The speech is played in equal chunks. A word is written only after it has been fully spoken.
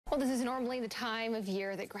Well, this is normally the time of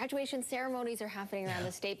year that graduation ceremonies are happening around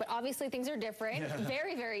the state, but obviously things are different,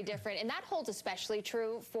 very, very different. And that holds especially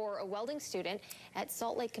true for a welding student at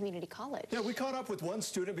Salt Lake Community College. Yeah, we caught up with one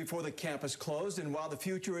student before the campus closed, and while the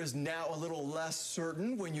future is now a little less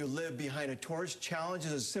certain when you live behind a torch, challenge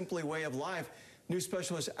is a simply way of life. News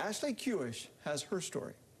specialist Kylie Hrubes has her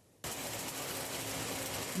story.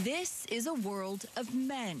 This is a world of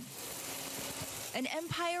men. An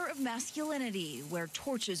empire of masculinity where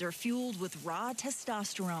torches are fueled with raw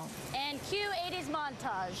testosterone. And cue 80s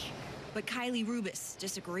montage. But Kylie Hrubes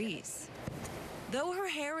disagrees. Though her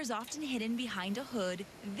hair is often hidden behind a hood,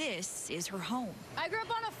 this is her home. I grew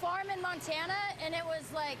up on a farm in Montana, and it was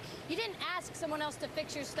like, you didn't ask someone else to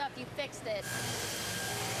fix your stuff, you fixed it.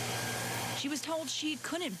 She was told she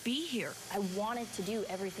couldn't be here. I wanted to do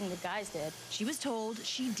everything the guys did. She was told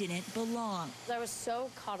she didn't belong. I was so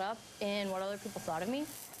caught up in what other people thought of me.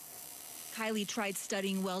 Kylie tried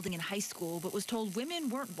studying welding in high school, but was told women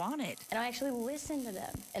weren't wanted. And I actually listened to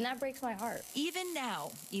them, and that breaks my heart. Even now,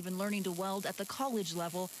 even learning to weld at the college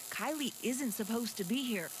level, Kylie isn't supposed to be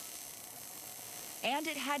here. And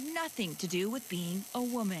it had nothing to do with being a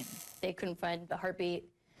woman. They couldn't find the heartbeat,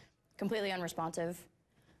 completely unresponsive.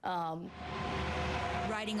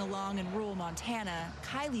 Riding along in rural Montana,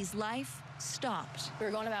 Kylie's life stopped. We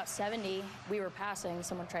were going about 70. We were passing.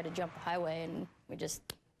 Someone tried to jump the highway, and we just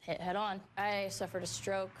hit head on. I suffered a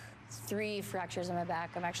stroke, 3 fractures in my back.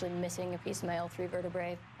 I'm actually missing a piece of my L3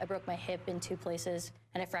 vertebrae. I broke my hip in 2 places,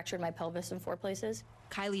 and I fractured my pelvis in 4 places.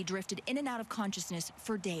 Kylie drifted in and out of consciousness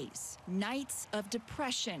for days. Nights of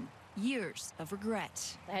depression. Years of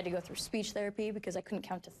regret. I had to go through speech therapy because I couldn't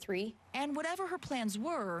count to 3. And whatever her plans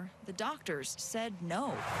were, the doctors said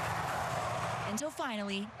no. Until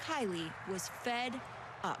finally, Kylie was fed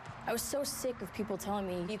up. I was so sick of people telling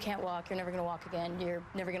me, you can't walk, you're never gonna walk again, you're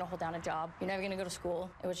never gonna hold down a job, you're never gonna go to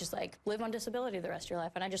school. It was just like, live on disability the rest of your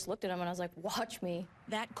life. And I just looked at them and I was like, watch me.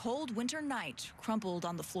 That cold winter night, crumpled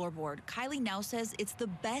on the floorboard, Kylie now says it's the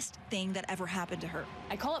best thing that ever happened to her.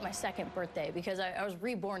 I call it my second birthday because I was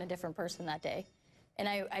reborn a different person that day. And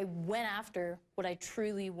I went after what I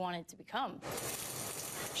truly wanted to become.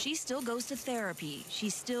 She still goes to therapy.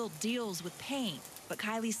 She still deals with pain. But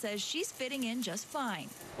Kylie says she's fitting in just fine.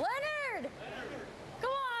 Leonard!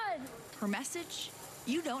 Come on! Her message?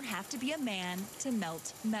 You don't have to be a man to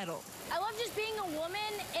melt metal. I love just being a woman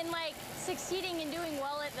and like succeeding and doing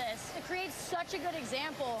well at this. It creates such a good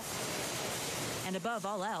example. And above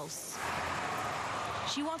all else,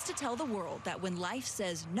 she wants to tell the world that when life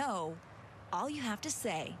says no, all you have to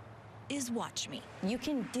say is watch me. You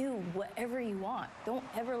can do whatever you want. Don't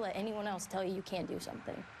ever let anyone else tell you you can't do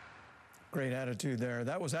something. Great attitude there.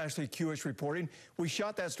 That was Kylie Hrubes reporting. We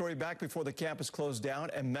shot that story back before the campus closed down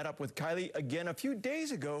and met up with Kylie again a few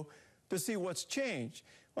days ago to see what's changed.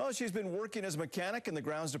 Well, she's been working as a mechanic in the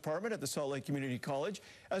grounds department at the Salt Lake Community College,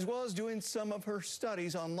 as well as doing some of her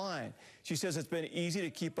studies online. She says it's been easy to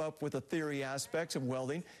keep up with the theory aspects of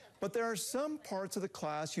welding, but there are some parts of the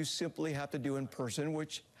class you simply have to do in person,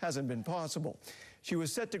 which hasn't been possible. She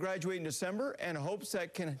was set to graduate in December and hopes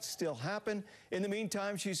that can still happen. In the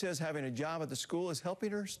meantime, she says having a job at the school is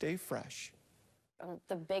helping her stay fresh. I'm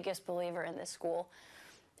the biggest believer in this school.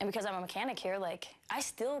 And because I'm a mechanic here, like, I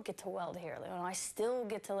still get to weld here. You know, I still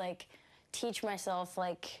get to, like, teach myself,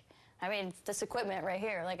 like, I mean, this equipment right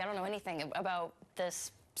here. Like, I don't know anything about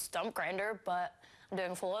this stump grinder, but I'm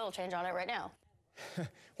doing a full oil change on it right now.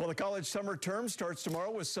 Well, the college summer term starts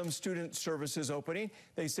tomorrow with some student services opening.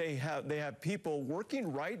 They say they have people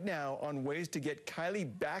working right now on ways to get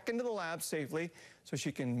Kylie back into the lab safely so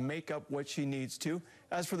she can make up what she needs to.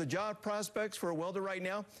 As for the job prospects for a welder right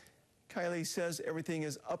now, Kylie says everything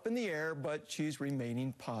is up in the air, but she's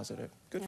remaining positive. Good.